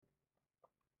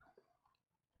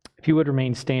If you would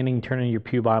remain standing, turn in your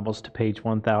pew Bibles to page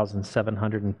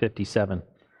 1757.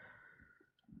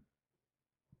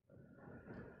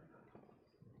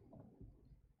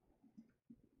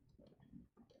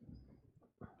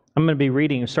 I'm going to be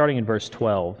reading starting in verse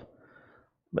 12,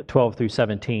 but 12 through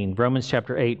 17. Romans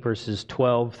chapter 8, verses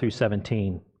 12 through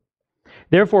 17.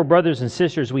 Therefore, brothers and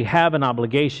sisters, we have an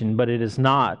obligation, but it is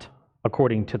not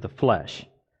according to the flesh,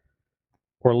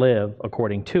 or live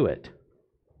according to it.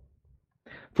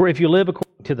 For if you live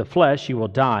according to the flesh, you will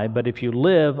die, but if you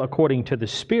live according to the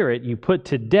Spirit, you put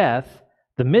to death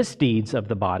the misdeeds of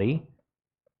the body,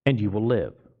 and you will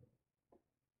live.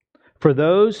 For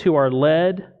those who are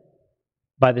led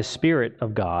by the Spirit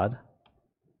of God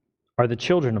are the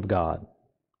children of God.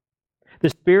 The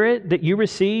Spirit that you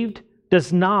received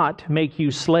does not make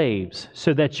you slaves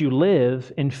so that you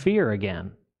live in fear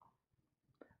again.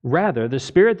 Rather, the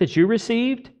Spirit that you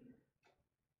received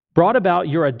brought about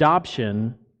your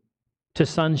adoption to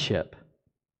sonship,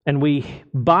 and we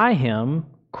by Him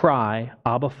cry,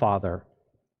 Abba, Father.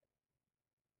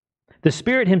 The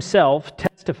Spirit Himself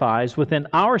testifies within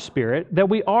our spirit that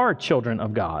we are children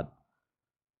of God.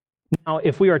 Now,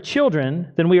 if we are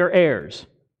children, then we are heirs,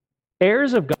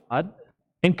 heirs of God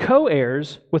and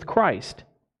co-heirs with Christ,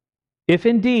 if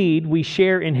indeed we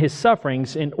share in His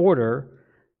sufferings in order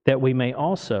that we may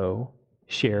also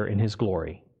share in His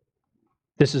glory.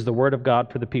 This is the word of God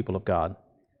for the people of God.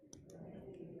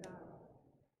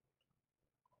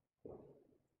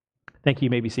 Thank you. You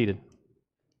may be seated.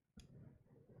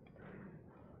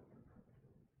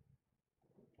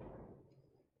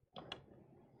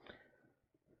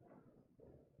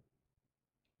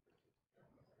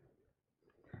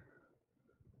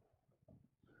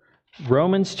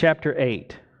 Romans chapter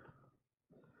 8.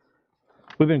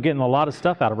 We've been getting a lot of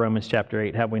stuff out of Romans chapter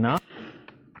 8, have we not?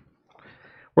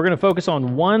 We're going to focus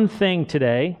on one thing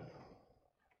today,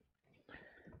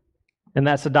 and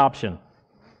that's adoption.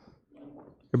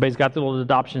 Everybody's got the little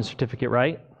adoption certificate,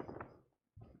 right?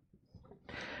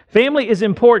 Family is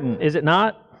important, is it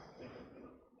not?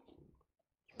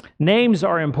 Names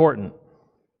are important.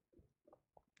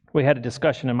 We had a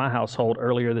discussion in my household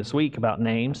earlier this week about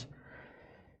names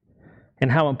and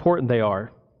how important they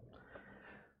are.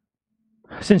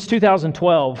 Since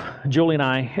 2012, Julie and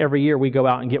I, every year we go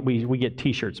out and we get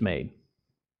T-shirts made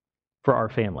for our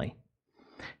family.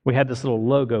 We had this little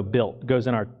logo built, goes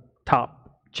in our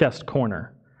top chest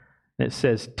corner, and it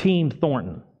says Team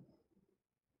Thornton.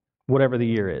 Whatever the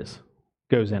year is,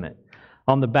 goes in it.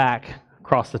 On the back,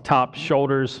 across the top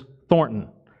shoulders, Thornton.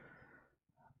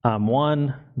 I'm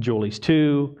 1, Julie's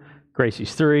 2,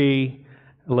 Gracie's 3,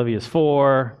 Olivia's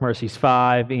 4, Mercy's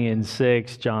 5, Ian's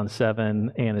 6, John's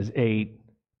 7, Anna's 8,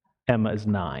 Emma is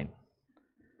 9.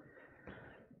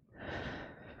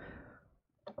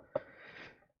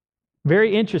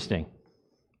 Very interesting.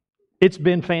 It's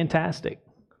been fantastic.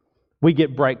 We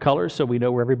get bright colors so we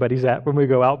know where everybody's at when we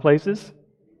go out places,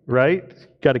 right?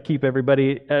 Got to keep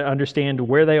everybody understand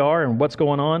where they are and what's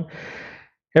going on.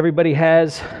 Everybody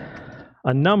has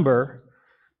a number,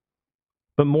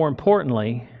 but more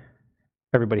importantly,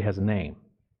 everybody has a name.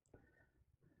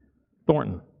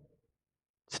 Thornton.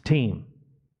 It's a team.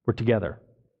 We're together.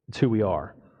 It's who we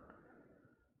are.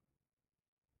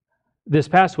 This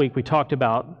past week, we talked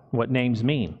about what names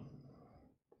mean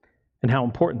and how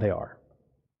important they are.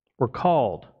 We're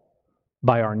called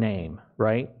by our name,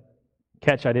 right?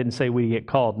 Catch, I didn't say we get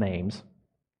called names.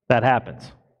 That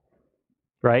happens,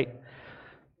 right?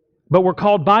 But we're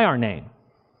called by our name.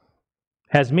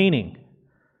 Has meaning,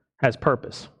 has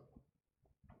purpose.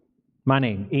 My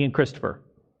name, Ian Christopher.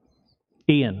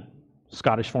 Ian,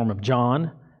 Scottish form of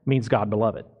John, means God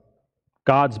beloved.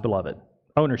 God's beloved.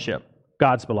 Ownership,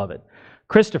 God's beloved.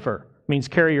 Christopher means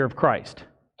carrier of Christ.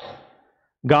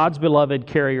 God's beloved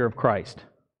carrier of Christ.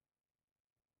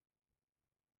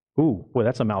 Ooh, boy,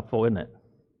 that's a mouthful, isn't it?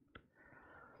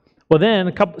 Well,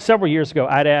 then, several years ago,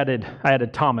 I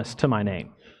added Thomas to my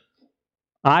name.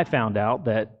 I found out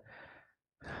that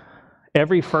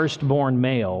every firstborn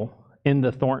male in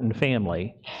the Thornton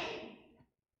family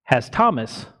has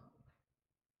Thomas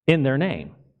in their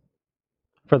name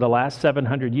for the last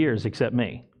 700 years except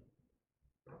me.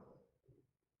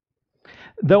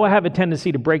 Though I have a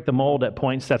tendency to break the mold at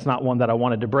points, that's not one that I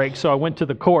wanted to break, so I went to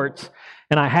the courts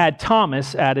and I had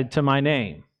Thomas added to my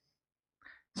name.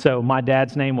 So my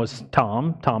dad's name was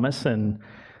Thomas, and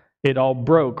it all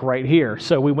broke right here,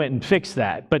 so we went and fixed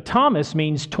that. But Thomas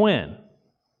means twin.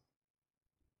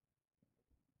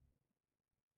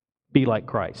 Be like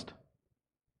Christ.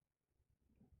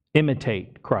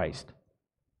 Imitate Christ.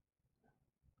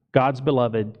 God's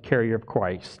beloved carrier of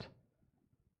Christ,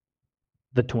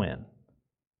 the twin.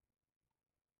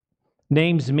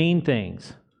 Names mean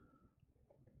things.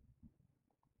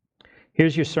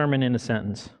 Here's your sermon in a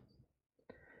sentence.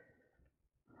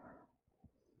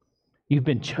 You've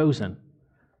been chosen.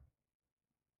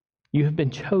 You have been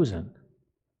chosen.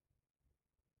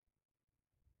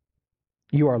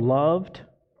 You are loved.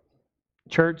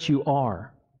 Church, you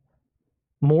are.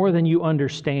 More than you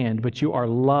understand, but you are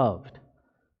loved.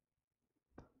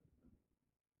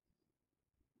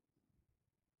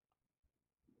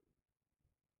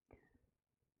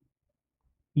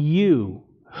 You,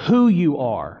 who you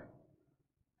are,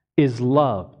 is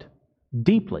loved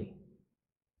deeply.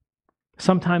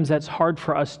 Sometimes that's hard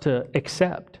for us to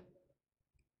accept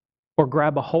or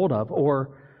grab a hold of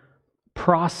or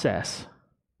process.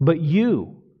 But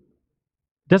you,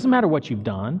 doesn't matter what you've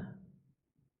done,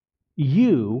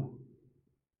 you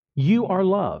are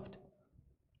loved.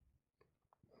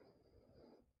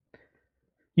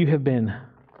 You have been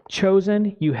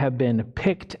chosen. You have been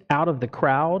picked out of the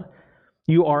crowd.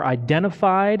 You are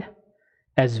identified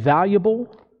as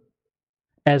valuable,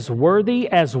 as worthy,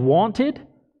 as wanted.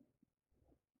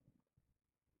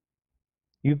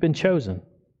 You've been chosen.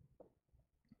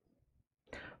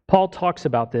 Paul talks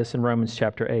about this in Romans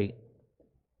chapter 8.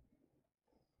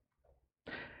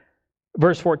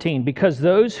 Verse 14, because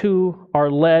those who are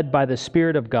led by the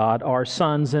Spirit of God are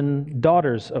sons and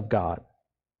daughters of God.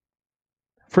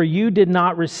 For you did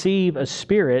not receive a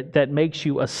spirit that makes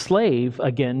you a slave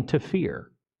again to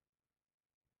fear.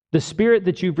 The Spirit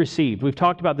that you've received, we've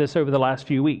talked about this over the last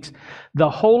few weeks. The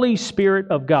Holy Spirit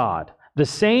of God, the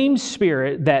same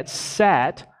Spirit that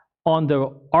sat on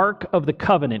the Ark of the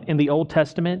Covenant in the Old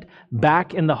Testament,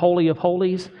 back in the Holy of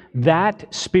Holies,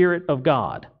 that Spirit of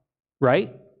God,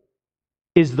 right,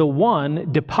 is the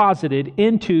one deposited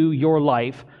into your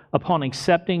life upon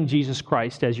accepting Jesus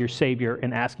Christ as your Savior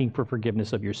and asking for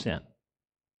forgiveness of your sin.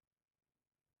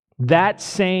 That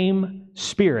same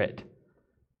Spirit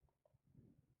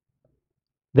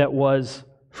that was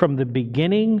from the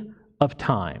beginning of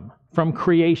time, from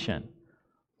creation.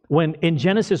 When in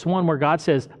Genesis 1 where God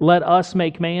says, let us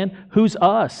make man, who's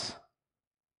us?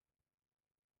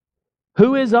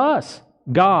 Who is us?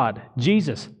 God,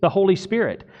 Jesus, the Holy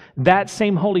Spirit. That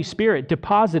same Holy Spirit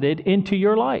deposited into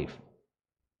your life.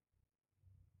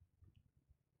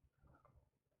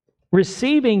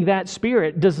 Receiving that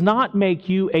Spirit does not make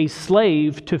you a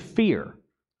slave to fear.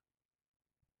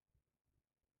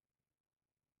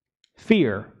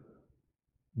 Fear,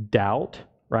 doubt,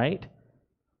 right?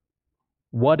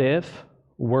 What if,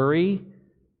 worry,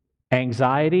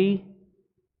 anxiety,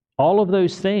 all of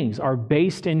those things are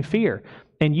based in fear.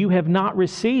 And you have not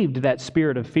received that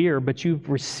spirit of fear, but you've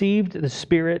received the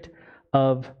spirit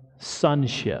of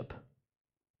sonship,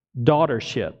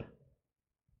 daughtership.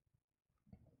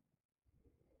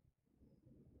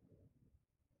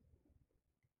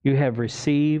 You have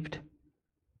received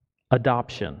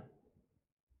adoption.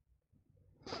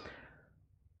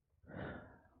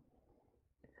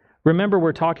 Remember,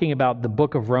 we're talking about the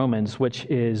book of Romans, which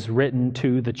is written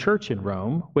to the church in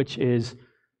Rome, which is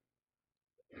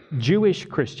Jewish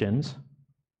Christians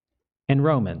and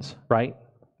Romans, right?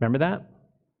 Remember that?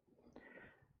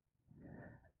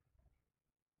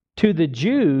 To the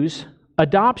Jews,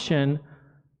 adoption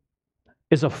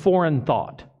is a foreign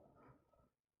thought.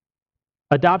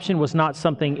 Adoption was not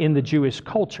something in the Jewish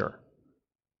culture.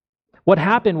 What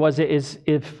happened was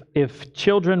if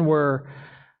children were,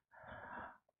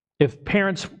 if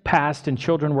parents passed and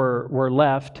children were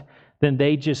left, then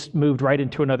they just moved right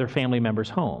into another family member's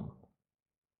home.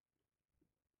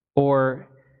 Or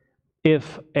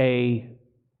if a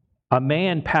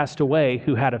man passed away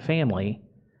who had a family,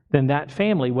 then that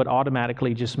family would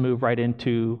automatically just move right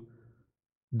into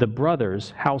the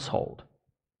brother's household.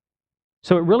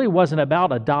 So it really wasn't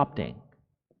about adopting.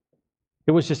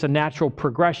 It was just a natural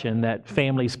progression that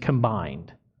families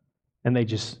combined, and they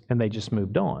just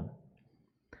moved on.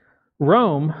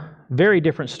 Rome, very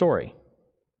different story.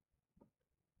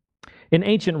 In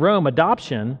ancient Rome,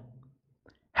 adoption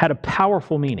had a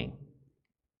powerful meaning.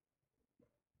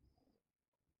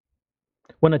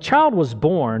 When a child was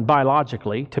born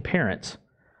biologically to parents,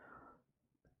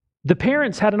 the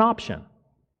parents had an option.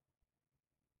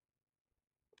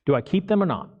 Do I keep them or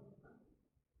not?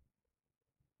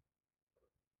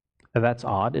 Now, that's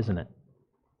odd, isn't it?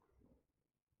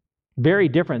 Very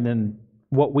different than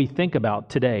what we think about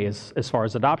today as far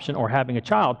as adoption or having a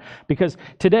child. Because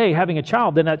today, having a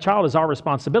child, then that child is our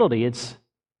responsibility. It's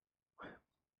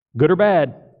good or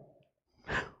bad.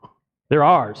 They're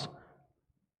ours.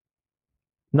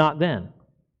 Not then.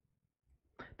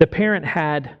 The parent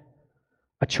had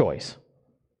a choice.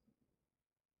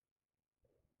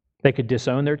 They could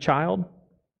disown their child,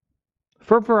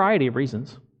 for a variety of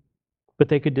reasons, but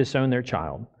they could disown their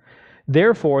child.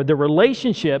 Therefore, the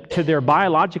relationship to their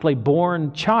biologically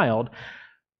born child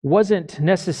wasn't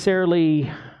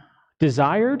necessarily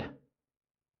desired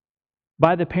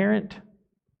by the parent,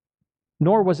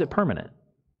 nor was it permanent.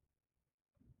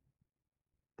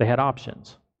 They had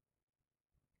options.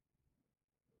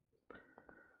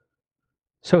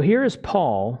 So here is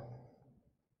Paul,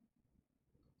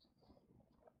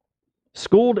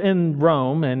 schooled in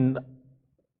Rome and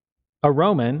a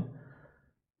Roman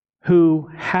who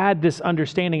had this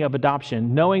understanding of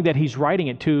adoption, knowing that he's writing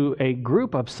it to a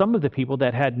group of some of the people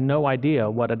that had no idea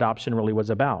what adoption really was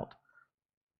about.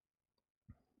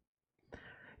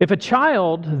 If a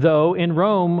child, though, in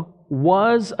Rome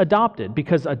was adopted,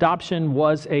 because adoption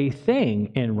was a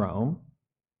thing in Rome,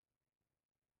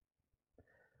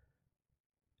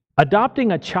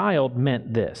 adopting a child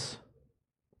meant this,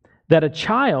 that a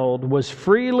child was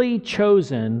freely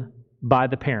chosen by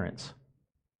the parents.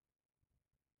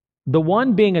 The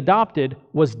one being adopted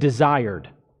was desired.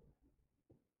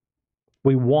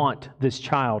 We want this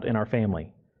child in our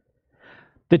family.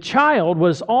 The child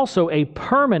was also a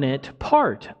permanent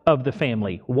part of the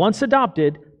family. Once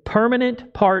adopted,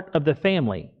 permanent part of the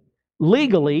family.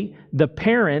 Legally, the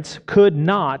parents could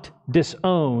not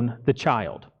disown the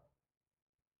child.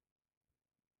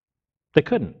 They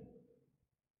couldn't.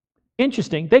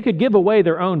 Interesting, they could give away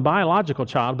their own biological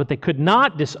child, but they could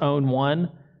not disown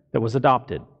one that was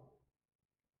adopted.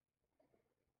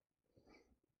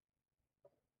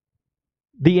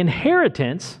 The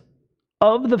inheritance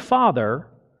of the father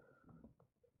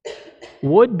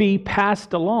would be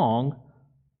passed along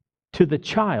to the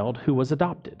child who was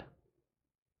adopted.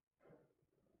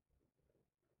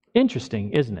 Interesting,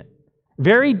 isn't it?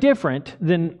 Very different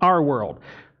than our world.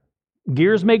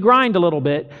 Gears may grind a little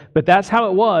bit, but that's how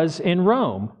it was in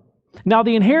Rome. Now,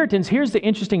 the inheritance, here's the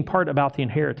interesting part about the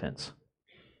inheritance.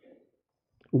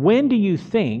 When do you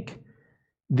think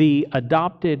the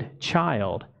adopted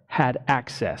child had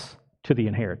access to the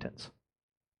inheritance?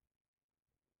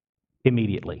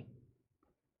 Immediately.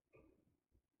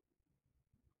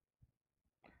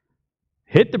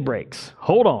 Hit the brakes.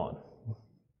 Hold on.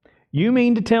 You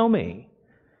mean to tell me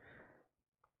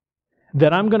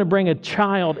that I'm going to bring a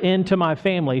child into my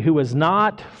family who is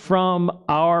not from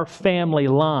our family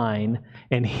line,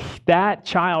 and that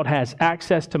child has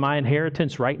access to my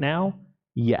inheritance right now?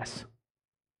 Yes.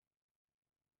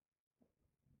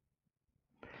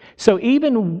 So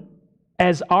even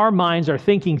as our minds are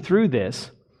thinking through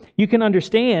this, you can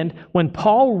understand when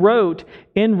Paul wrote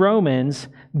in Romans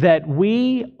that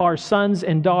we are sons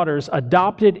and daughters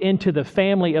adopted into the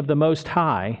family of the Most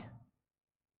High.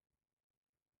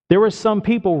 There were some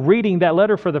people reading that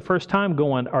letter for the first time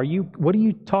going, what are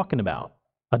you talking about?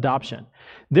 Adoption.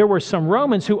 There were some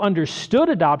Romans who understood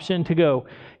adoption to go,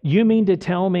 you mean to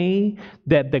tell me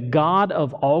that the God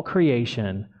of all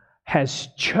creation has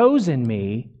chosen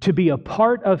me to be a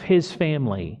part of His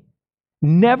family,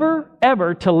 never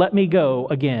ever to let me go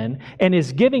again, and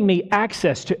is giving me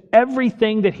access to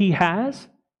everything that He has?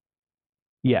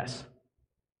 Yes.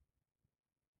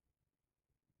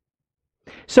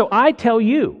 So I tell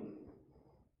you,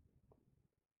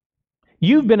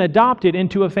 you've been adopted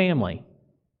into a family,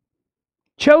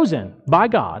 chosen by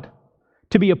God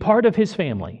to be a part of His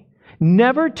family,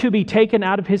 never to be taken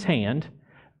out of His hand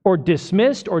or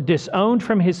dismissed or disowned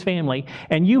from His family,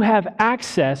 and you have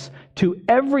access to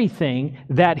everything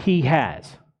that He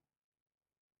has.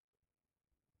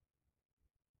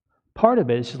 Part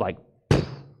of it is just like,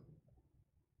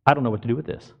 I don't know what to do with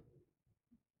this.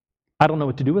 I don't know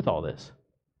what to do with all this.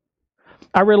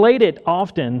 I relate it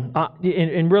often,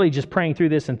 in really just praying through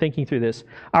this and thinking through this,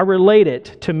 I relate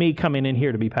it to me coming in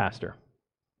here to be pastor.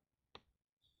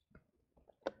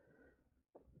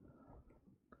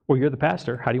 Well, you're the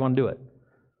pastor. How do you want to do it?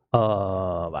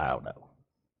 I don't know.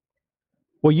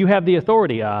 Well, you have the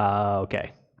authority.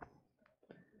 Okay.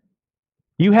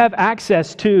 You have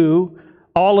access to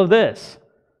all of this.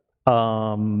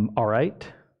 All right.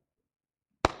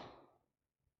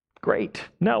 Great.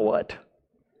 Now what?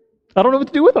 I don't know what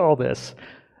to do with all this.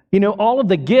 You know, all of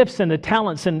the gifts and the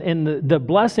talents and the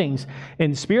blessings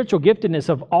and spiritual giftedness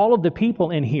of all of the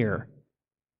people in here.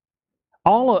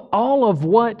 All of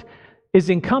what is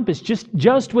encompassed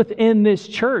just within this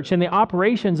church and the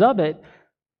operations of it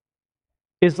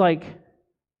is like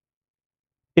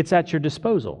it's at your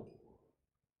disposal.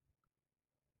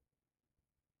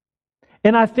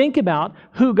 And I think about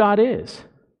who God is,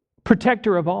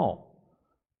 protector of all.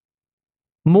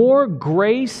 More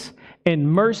grace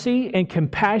and mercy and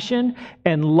compassion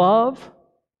and love.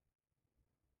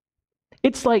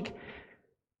 It's like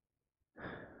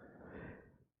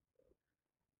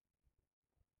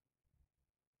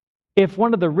if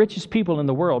one of the richest people in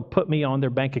the world put me on their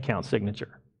bank account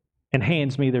signature and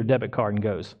hands me their debit card and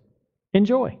goes,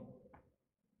 enjoy.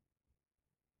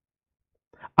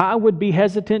 I would be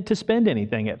hesitant to spend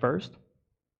anything at first,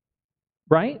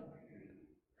 right?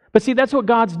 But see, that's what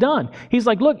God's done. He's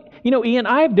like, look, Ian,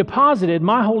 I have deposited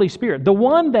my Holy Spirit, the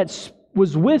one that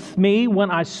was with me when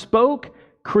I spoke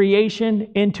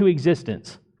creation into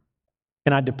existence,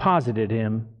 and I deposited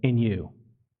him in you.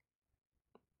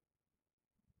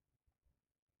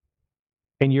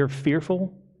 And you're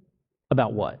fearful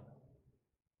about what?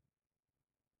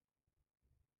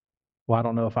 Well, I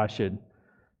don't know if I should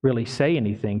really say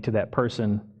anything to that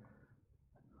person.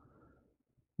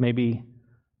 Maybe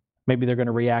they're going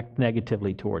to react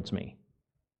negatively towards me.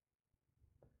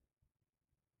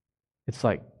 It's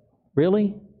like,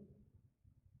 really?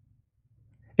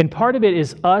 And part of it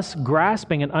is us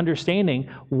grasping and understanding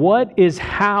what is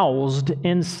housed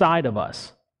inside of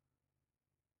us.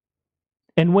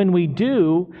 And when we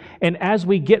do, and as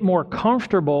we get more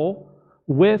comfortable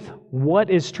with what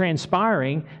is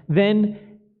transpiring,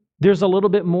 then there's a little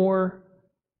bit more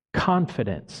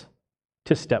confidence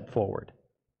to step forward.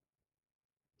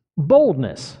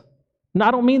 Boldness. Now,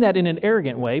 I don't mean that in an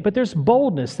arrogant way, but there's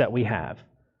boldness that we have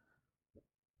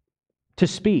to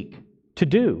speak, to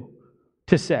do,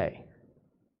 to say.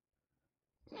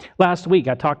 Last week,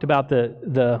 I talked about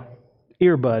the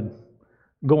earbud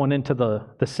going into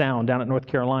the sound down at North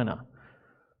Carolina.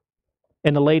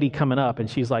 And the lady coming up, and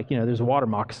she's like, there's a water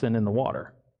moccasin in the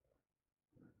water.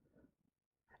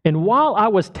 And while I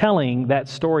was telling that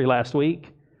story last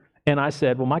week, and I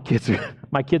said, well, my kids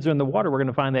are in the water. We're going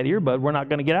to find that earbud. We're not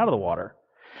going to get out of the water.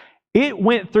 It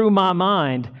went through my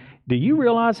mind, do you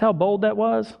realize how bold that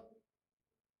was?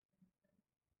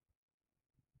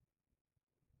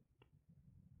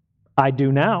 I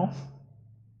do now.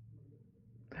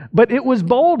 But it was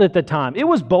bold at the time. It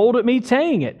was bold at me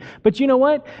saying it. But you know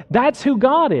what? That's who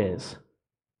God is.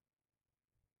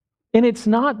 And it's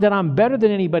not that I'm better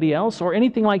than anybody else or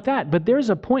anything like that, but there's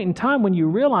a point in time when you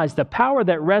realize the power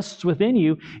that rests within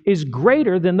you is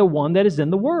greater than the one that is in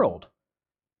the world.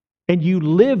 And you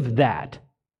live that.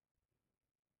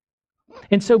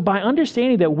 And so by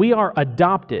understanding that we are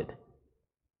adopted,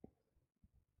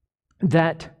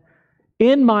 that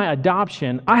in my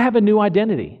adoption, I have a new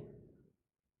identity.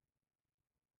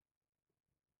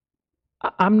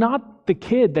 I'm not the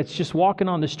kid that's just walking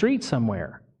on the street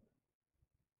somewhere.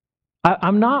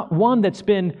 I'm not one that's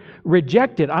been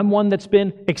rejected. I'm one that's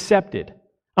been accepted.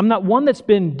 I'm not one that's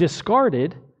been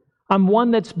discarded. I'm one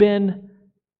that's been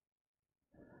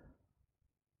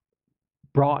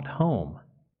brought home.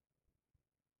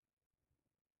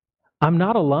 I'm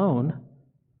not alone.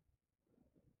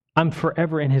 I'm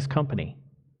forever in His company.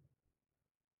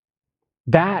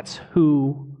 That's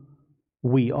who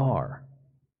we are.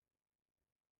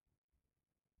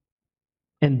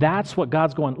 And that's what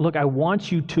God's going, look, I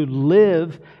want you to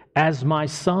live as my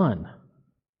son.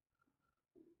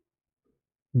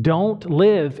 Don't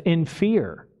live in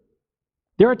fear.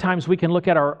 There are times we can look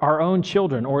at our own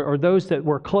children or those that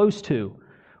we're close to,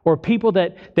 or people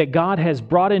that God has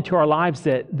brought into our lives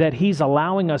that He's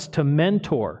allowing us to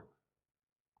mentor.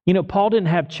 Paul didn't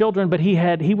have children, but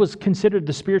he was considered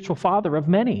the spiritual father of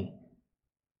many.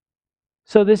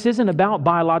 So this isn't about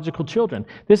biological children.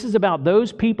 This is about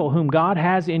those people whom God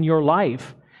has in your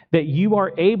life that you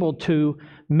are able to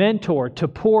mentor, to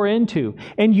pour into.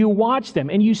 And you watch them,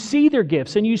 and you see their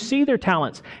gifts, and you see their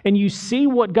talents, and you see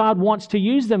what God wants to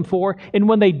use them for. And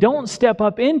when they don't step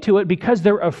up into it because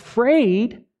they're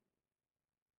afraid,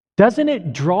 doesn't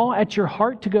it draw at your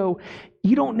heart to go,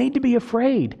 you don't need to be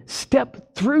afraid.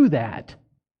 Step through that.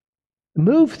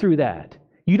 Move through that.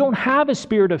 You don't have a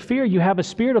spirit of fear. You have a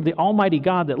spirit of the Almighty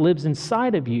God that lives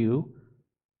inside of you,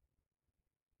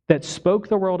 that spoke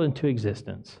the world into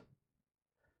existence,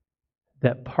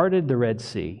 that parted the Red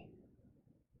Sea,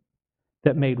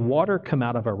 that made water come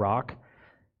out of a rock,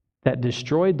 that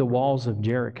destroyed the walls of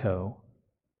Jericho,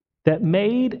 that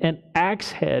made an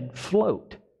axe head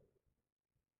float.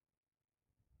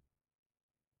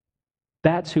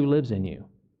 That's who lives in you.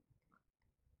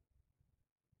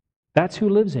 That's who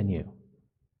lives in you.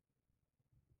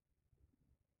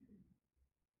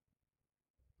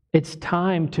 It's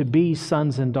time to be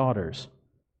sons and daughters.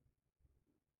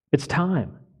 It's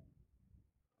time.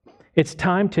 It's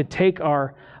time to take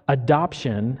our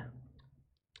adoption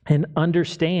and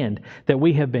understand that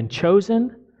we have been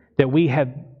chosen, that we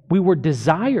were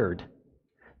desired,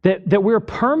 that we're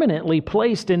permanently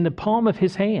placed in the palm of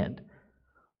His hand,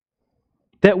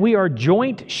 that we are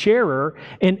joint sharer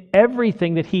in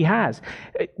everything that He has.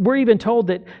 We're even told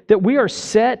that we are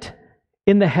set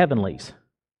in the heavenlies.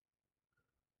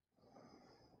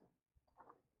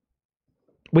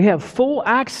 We have full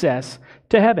access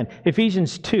to heaven.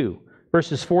 Ephesians 2,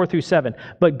 verses 4 through 7.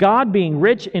 But God, being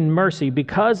rich in mercy,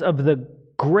 because of the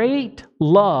great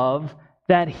love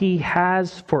that He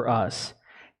has for us,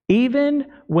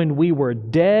 even when we were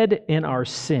dead in our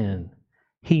sin,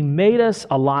 He made us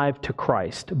alive to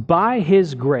Christ. By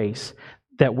His grace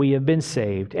that we have been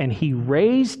saved, and He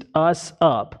raised us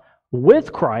up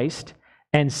with Christ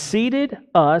and seated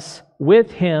us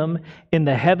with Him in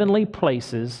the heavenly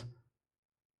places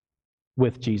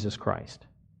with Jesus Christ.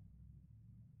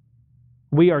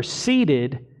 We are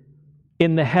seated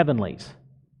in the heavenlies.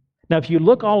 Now, if you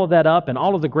look all of that up and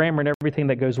all of the grammar and everything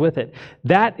that goes with it,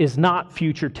 that is not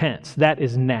future tense. That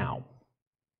is now.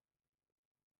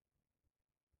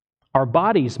 Our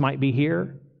bodies might be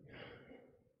here,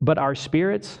 but our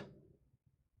spirits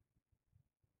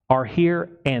are here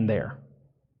and there.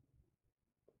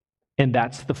 And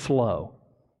that's the flow.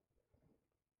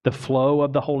 The flow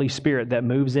of the Holy Spirit that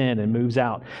moves in and moves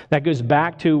out. That goes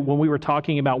back to when we were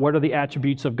talking about what are the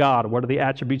attributes of God, what are the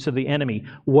attributes of the enemy,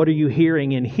 what are you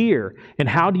hearing in here, and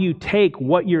how do you take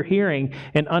what you're hearing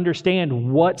and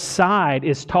understand what side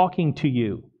is talking to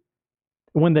you.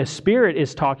 When the Spirit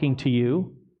is talking to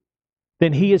you,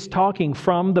 then He is talking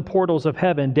from the portals of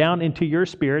heaven down into your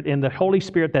spirit, and the Holy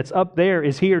Spirit that's up there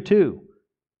is here too.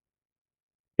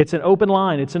 It's an open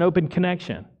line, it's an open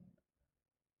connection.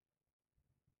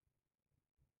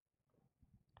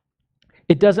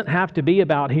 It doesn't have to be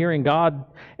about hearing God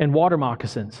and water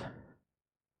moccasins.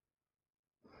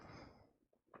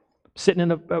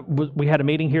 We had a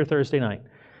meeting here Thursday night.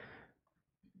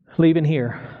 Leaving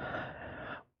here,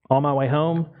 on my way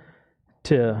home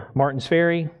to Martins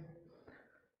Ferry,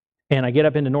 and I get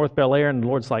up into North Bel Air, and the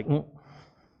Lord's like, go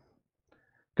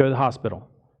to the hospital.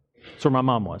 That's where my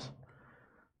mom was.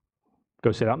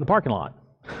 Go sit out in the parking lot.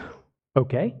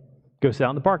 Okay. Go sit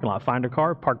out in the parking lot. Find her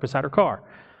car, park beside her car.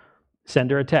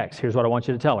 Send her a text. Here's what I want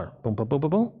you to tell her. Boom, boom, boom, boom,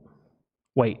 boom.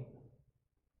 Wait.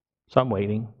 So I'm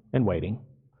waiting and waiting.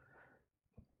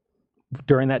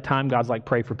 During that time, God's like,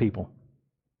 pray for people.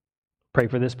 Pray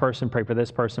for this person, pray for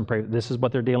this person, pray. This is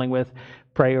what they're dealing with.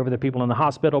 Pray over the people in the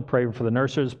hospital, pray for the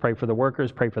nurses, pray for the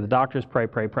workers, pray for the doctors, pray,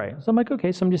 pray, pray. So I'm like,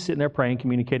 okay, so I'm just sitting there praying,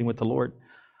 communicating with the Lord.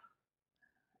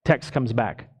 Text comes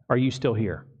back. Are you still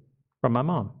here? From my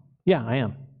mom. Yeah, I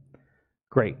am.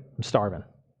 Great. I'm starving.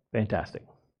 Fantastic.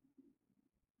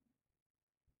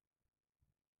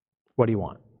 What do you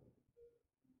want?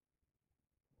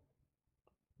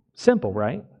 Simple,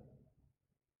 right?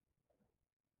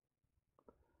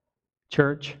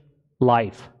 Church,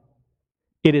 life.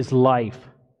 It is life.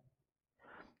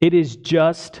 It is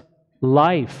just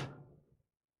life.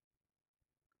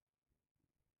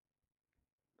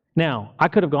 Now, I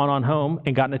could have gone on home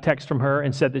and gotten a text from her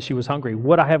and said that she was hungry.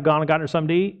 Would I have gone and gotten her something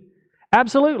to eat?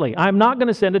 Absolutely. I'm not going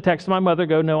to send a text to my mother,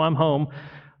 go, no, I'm home.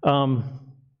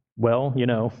 Well, you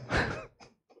know,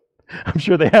 I'm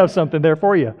sure they have something there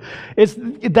for you.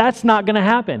 That's not going to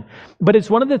happen. But it's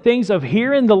one of the things of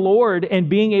hearing the Lord and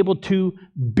being able to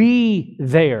be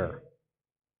there.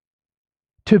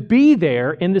 To be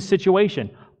there in the situation.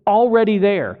 Already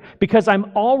there. Because I'm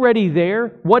already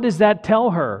there, what does that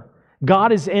tell her?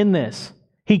 God is in this.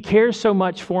 He cares so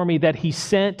much for me that He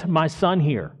sent my son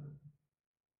here.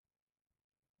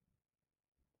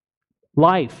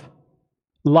 Life.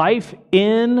 Life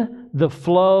in the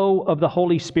flow of the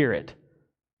Holy Spirit.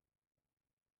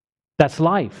 That's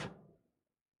life.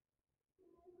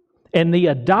 And the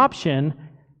adoption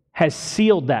has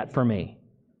sealed that for me.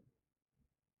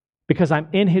 Because I'm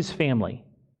in His family.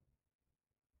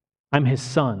 I'm His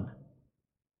son.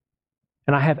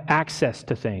 And I have access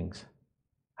to things.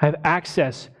 I have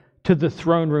access to the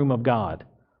throne room of God,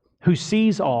 who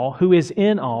sees all, who is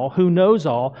in all, who knows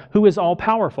all, who is all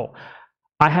powerful.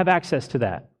 I have access to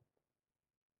that.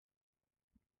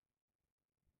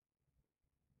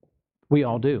 We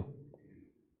all do.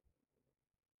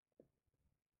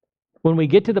 When we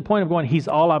get to the point of going, He's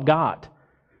all I've got.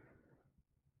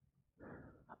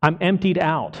 I'm emptied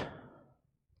out.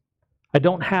 I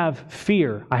don't have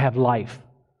fear. I have life.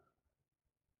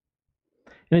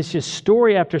 And it's just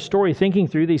story after story, thinking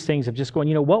through these things of just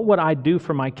going, what would I do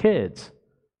for my kids?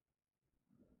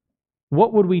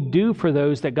 What would we do for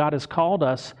those that God has called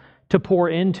us to pour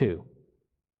into?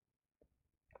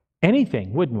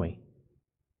 Anything, wouldn't we?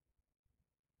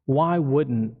 Why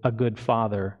wouldn't a good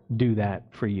father do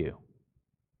that for you?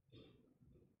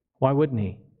 Why wouldn't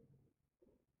He?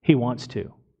 He wants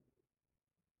to.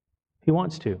 He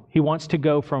wants to. He wants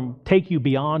to take you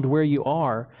beyond where you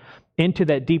are into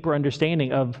that deeper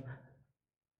understanding of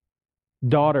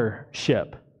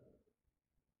daughtership,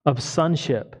 of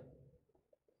sonship.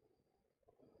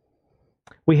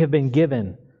 We have been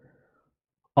given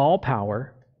all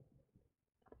power,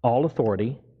 all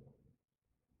authority,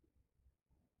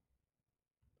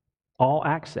 all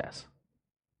access.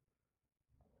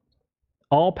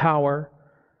 All power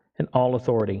and all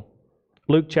authority.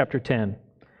 Luke chapter 10,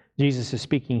 Jesus is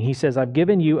speaking. He says, I've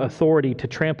given you authority to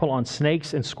trample on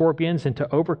snakes and scorpions and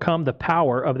to overcome the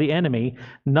power of the enemy.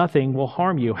 Nothing will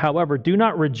harm you. However, do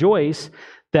not rejoice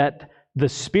that the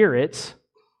spirits,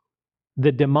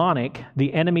 the demonic,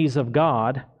 the enemies of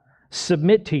God,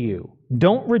 submit to you.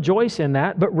 Don't rejoice in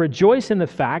that, but rejoice in the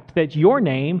fact that your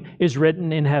name is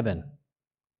written in heaven.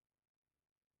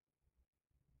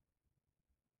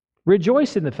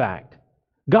 Rejoice in the fact.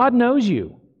 God knows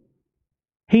you.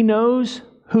 He knows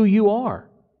who you are.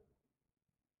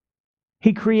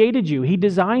 He created you. He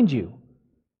designed you.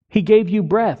 He gave you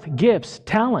breath, gifts,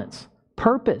 talents,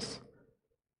 purpose.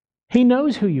 He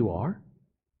knows who you are,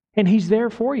 and He's there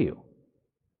for you.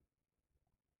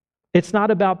 It's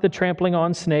not about the trampling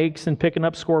on snakes and picking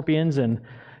up scorpions and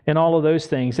all of those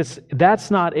things. That's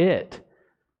not it.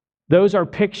 Those are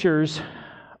pictures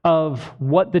of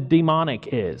what the demonic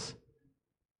is.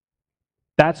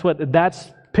 That's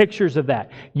pictures of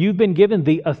that. You've been given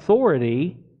the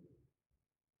authority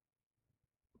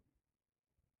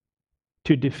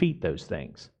to defeat those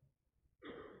things.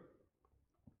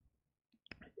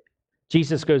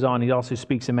 Jesus goes on, He also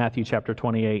speaks in Matthew chapter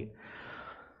 28.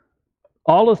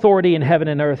 All authority in heaven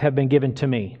and earth have been given to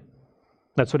me.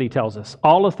 That's what He tells us.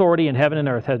 All authority in heaven and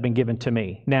earth has been given to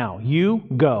me. Now, you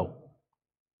go.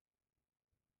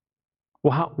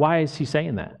 Well, why is He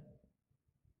saying that?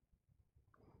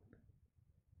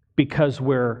 Because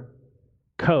we're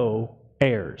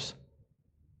co-heirs.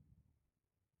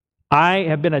 I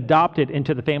have been adopted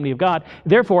into the family of God.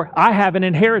 Therefore, I have an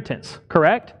inheritance,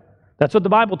 correct? That's what the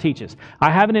Bible teaches. I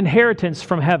have an inheritance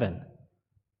from heaven.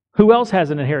 Who else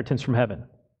has an inheritance from heaven?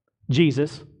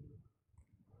 Jesus.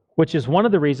 Which is one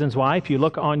of the reasons why, if you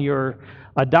look on your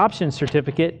adoption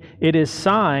certificate, it is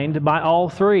signed by all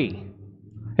three.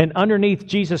 And underneath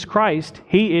Jesus Christ,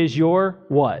 He is your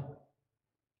what?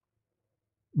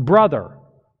 Brother.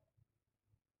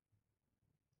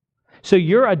 So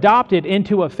you're adopted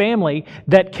into a family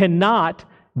that cannot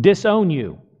disown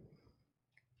you.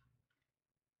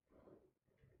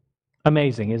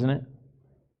 Amazing, isn't it?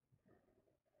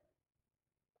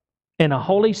 And a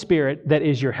Holy Spirit that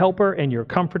is your helper and your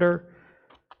comforter,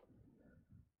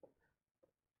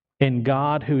 and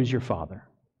God who is your Father,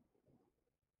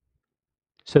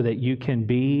 so that you can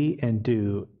be and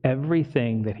do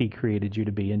everything that He created you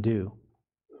to be and do.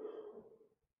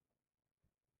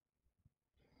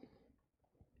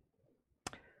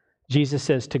 Jesus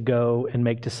says to go and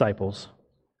make disciples,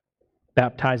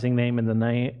 baptizing them in the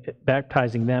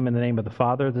name of the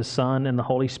Father, the Son, and the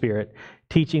Holy Spirit,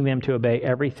 teaching them to obey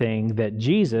everything that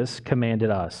Jesus commanded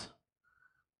us.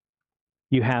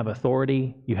 You have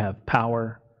authority, you have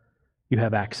power, you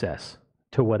have access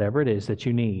to whatever it is that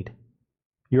you need.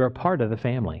 You're a part of the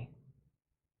family.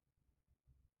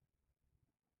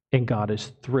 And God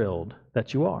is thrilled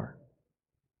that you are.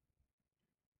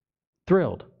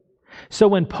 Thrilled. So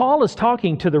when Paul is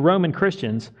talking to the Roman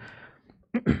Christians,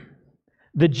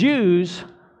 the Jews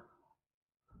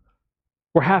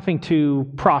were having to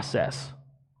process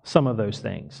some of those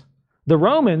things. The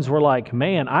Romans were like,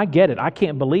 man, I get it. I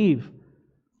can't believe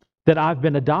that I've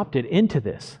been adopted into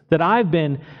this, that I've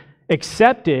been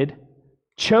accepted,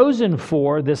 chosen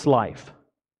for this life.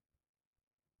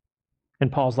 And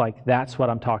Paul's like, that's what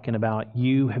I'm talking about.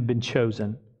 You have been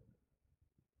chosen.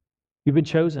 You've been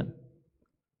chosen.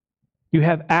 You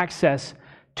have access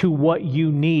to what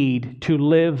you need to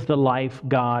live the life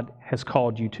God has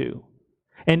called you to.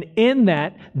 And in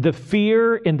that, the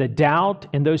fear and the doubt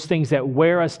and those things that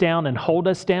wear us down and hold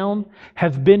us down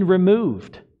have been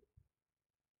removed.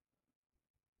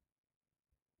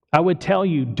 I would tell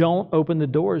you, don't open the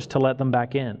doors to let them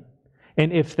back in.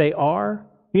 And if they are,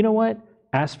 you know what?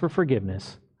 Ask for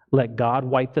forgiveness. Let God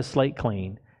wipe the slate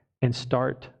clean and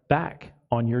start back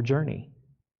on your journey.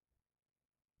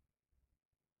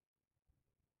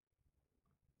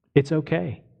 It's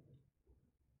okay.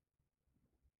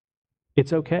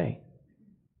 It's okay.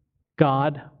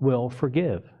 God will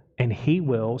forgive, and He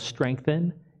will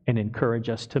strengthen and encourage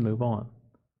us to move on.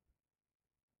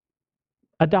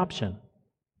 Adoption.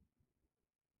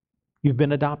 You've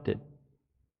been adopted.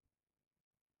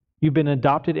 You've been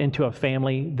adopted into a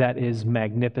family that is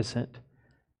magnificent,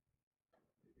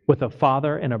 with a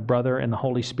Father and a brother and the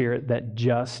Holy Spirit that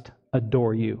just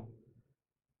adore you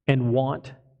and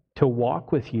want to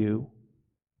walk with you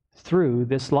through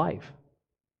this life.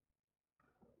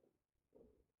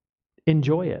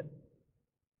 Enjoy it.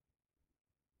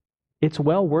 It's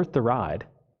well worth the ride.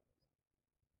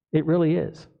 It really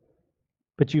is.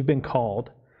 But you've been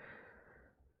called,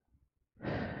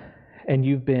 and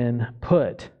you've been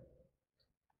put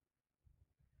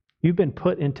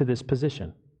into this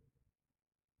position.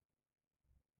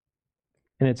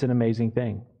 And it's an amazing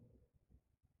thing.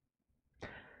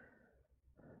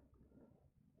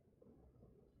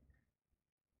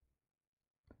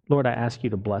 Lord, I ask you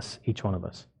to bless each one of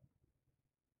us.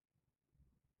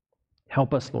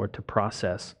 Help us, Lord, to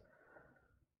process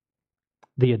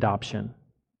the adoption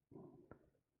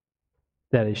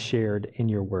that is shared in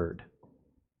your word.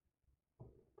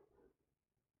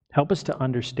 Help us to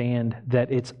understand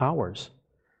that it's ours.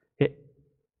 It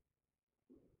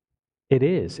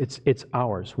is. It's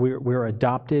ours. We're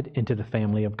adopted into the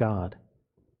family of God.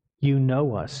 You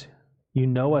know us. You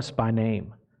know us by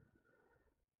name.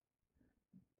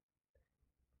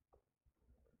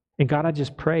 And God, I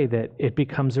just pray that it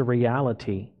becomes a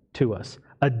reality to us,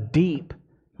 a deep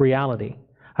reality.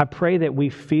 I pray that we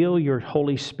feel your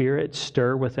Holy Spirit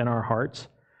stir within our hearts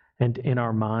and in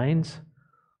our minds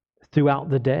throughout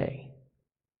the day.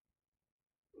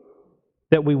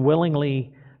 That we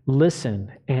willingly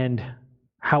listen, and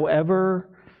however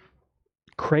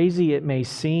crazy it may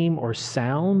seem or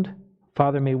sound,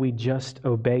 Father, may we just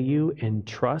obey you and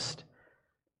trust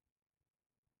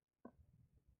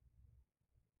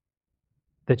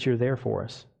that you're there for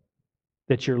us,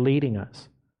 that you're leading us.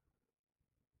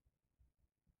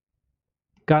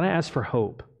 God, I ask for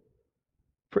hope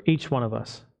for each one of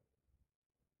us.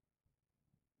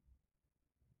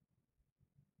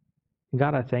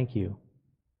 God, I thank you.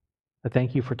 I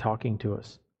thank you for talking to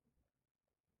us,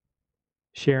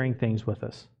 sharing things with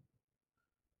us.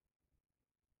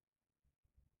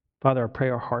 Father, I pray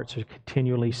our hearts are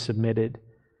continually submitted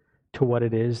to what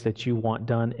it is that you want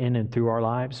done in and through our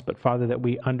lives. But Father, that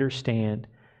we understand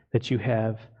that you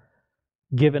have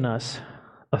given us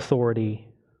authority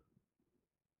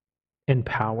and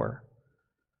power,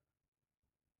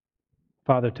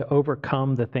 Father, to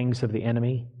overcome the things of the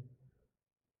enemy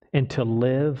and to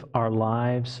live our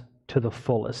lives to the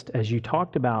fullest. As you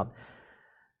talked about,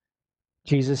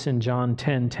 Jesus, in John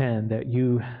 10:10, that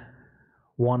you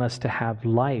want us to have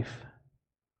life.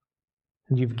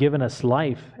 And you've given us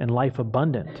life and life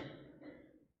abundant.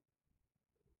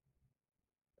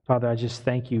 Father, I just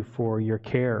thank you for your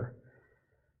care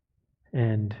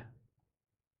and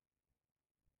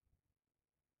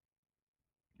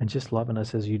just loving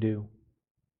us as you do.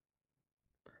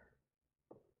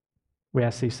 We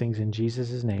ask these things in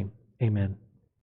Jesus' name. Amen.